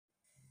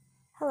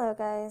Hello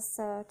guys,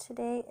 so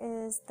today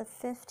is the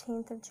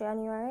 15th of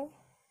January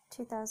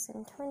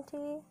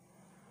 2020.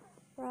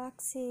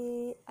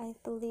 Roxy, I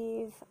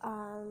believe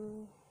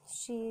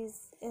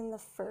she's in the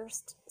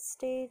first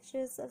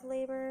stages of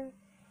labor.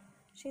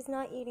 She's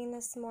not eating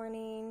this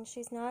morning,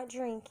 she's not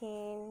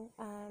drinking,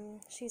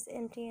 she's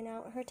emptying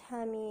out her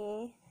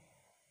tummy,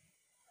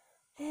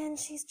 and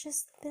she's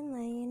just been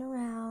laying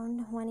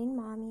around wanting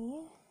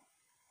mommy.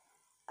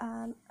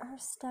 Her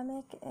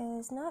stomach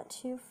is not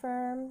too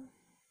firm,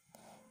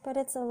 but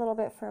it's a little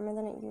bit firmer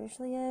than it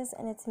usually is,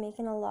 and it's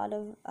making a lot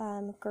of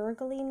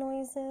gurgly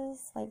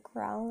noises, like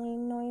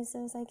growling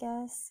noises, I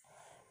guess.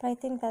 But I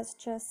think that's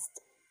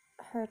just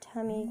her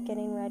tummy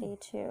getting ready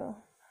to,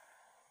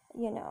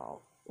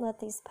 let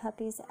these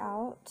puppies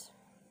out.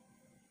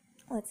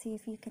 Let's see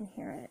if you can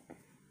hear it.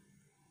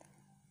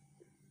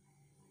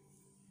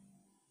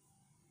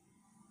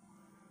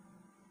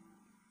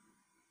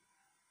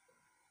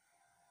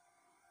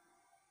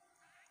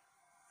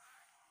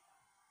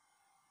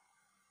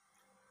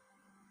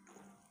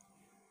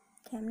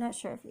 Okay, I'm not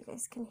sure if you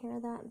guys can hear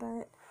that,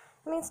 but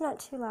I mean, it's not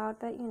too loud,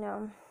 but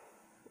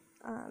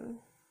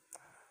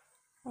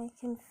I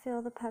can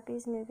feel the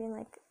puppies moving,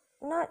 like,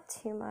 not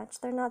too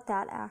much. They're not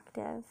that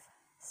active,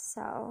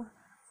 so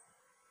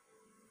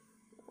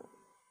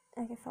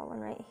I can feel one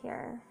right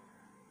here.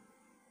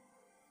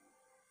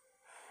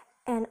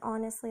 And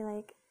honestly,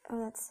 like,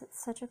 oh, that's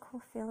such a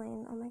cool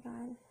feeling. Oh my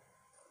god.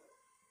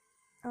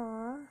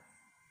 Aw.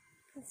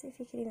 Let's see if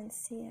you can even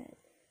see it.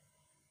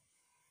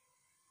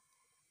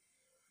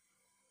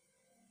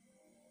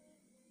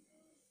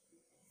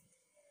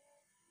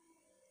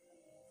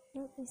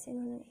 Nope, you see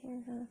one right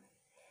here,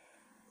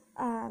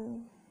 huh?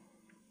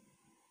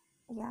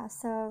 Yeah,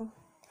 so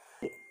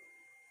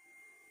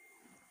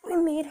we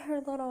made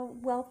her little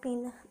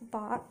whelping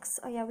box.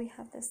 Oh yeah, we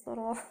have this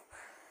little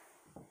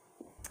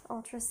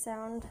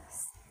ultrasound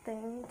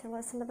thing to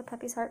listen to the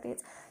puppy's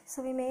heartbeats.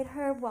 So we made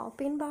her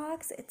whelping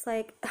box. It's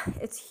like,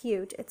 it's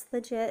huge. It's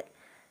legit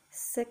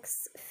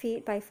 6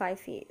 feet by 5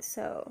 feet.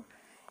 So,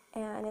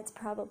 and it's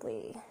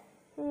probably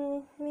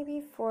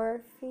maybe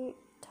 4 feet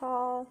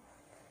tall.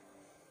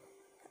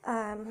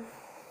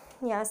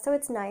 Yeah, so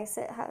it's nice.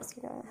 It has,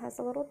 it has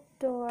a little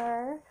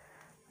door.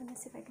 Let me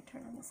see if I can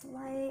turn on this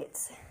light.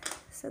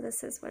 So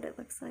this is what it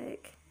looks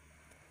like.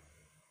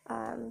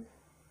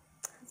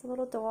 It's a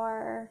little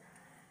door,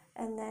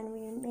 and then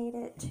we made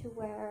it to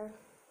where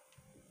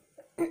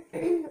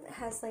it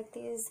has like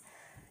these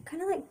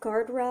kind of like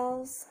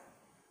guardrails.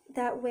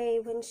 That way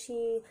when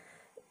she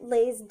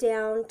lays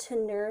down to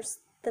nurse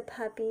the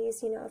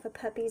puppies, if a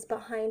puppy's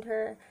behind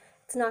her,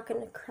 it's not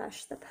going to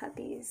crush the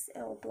puppies.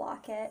 It'll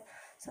block it,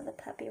 so the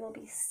puppy will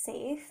be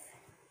safe.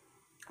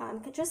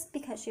 Just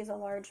because she's a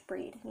large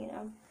breed,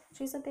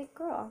 she's a big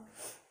girl,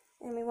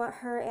 and we want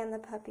her and the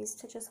puppies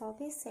to just all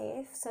be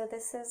safe. So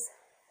this is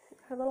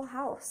her little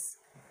house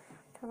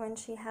for when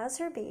she has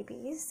her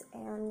babies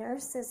and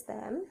nurses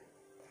them.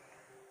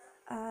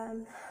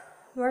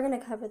 We're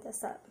gonna cover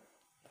this up.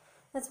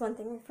 That's one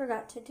thing we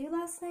forgot to do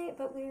last night,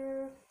 but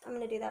I'm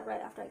gonna do that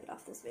right after I get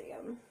off this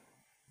video.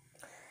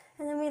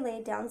 And then we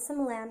laid down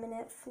some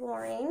laminate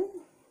flooring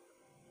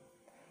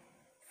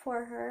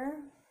for her,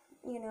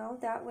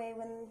 that way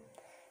when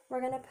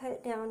we're gonna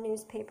put down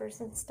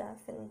newspapers and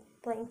stuff and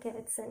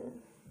blankets and,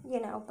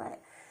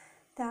 but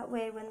that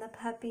way when the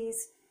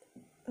puppies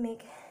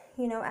make,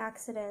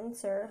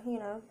 accidents or,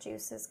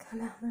 juices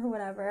come out or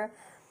whatever,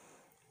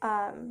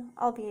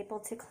 I'll be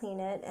able to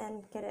clean it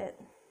and get it,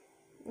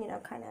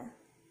 kind of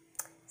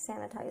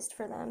sanitized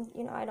for them.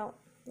 I don't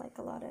like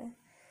a lot of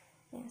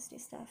nasty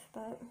stuff,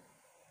 but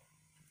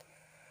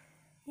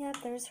yeah,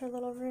 there's her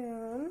little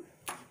room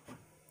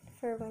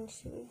for when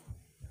she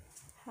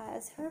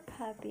has her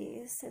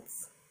puppies.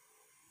 It's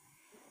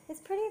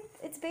pretty,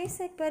 it's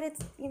basic, but it's,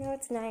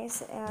 it's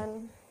nice,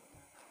 and,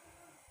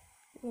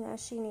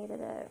 she needed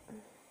it.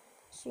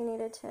 She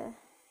needed to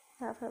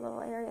have her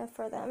little area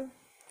for them.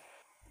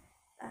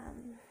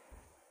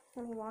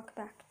 Let me walk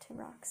back to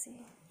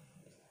Roxy.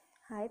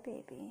 Hi,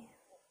 baby.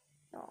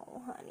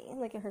 Oh, honey,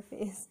 look at her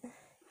face.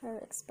 Her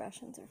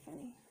expressions are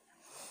funny.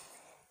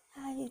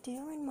 How you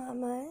doing,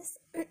 mamas?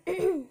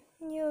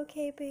 You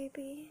okay,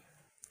 baby?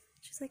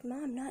 She's like,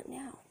 Mom, not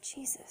now.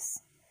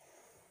 Jesus.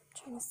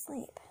 I'm trying to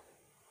sleep.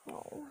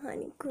 Oh,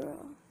 honey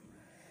girl.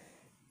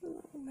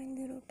 Oh, my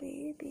little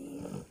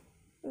baby.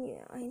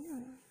 Yeah, I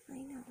know.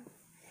 Yeah,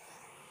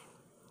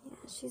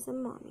 she's a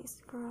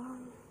mommy's girl.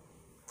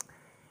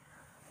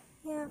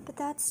 Yeah, but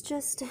that's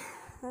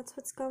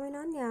what's going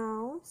on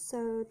now.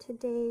 So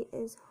today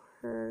is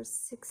her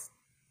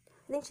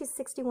I think she's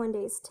 61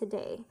 days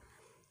today,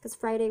 because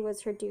Friday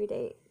was her due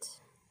date.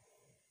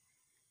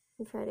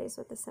 And Friday's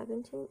what, the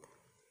 17th?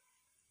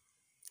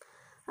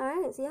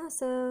 Alright, yeah,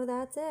 so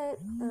that's it.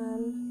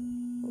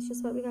 That's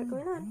just what we got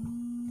going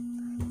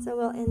on. So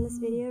we'll end this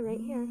video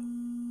right here.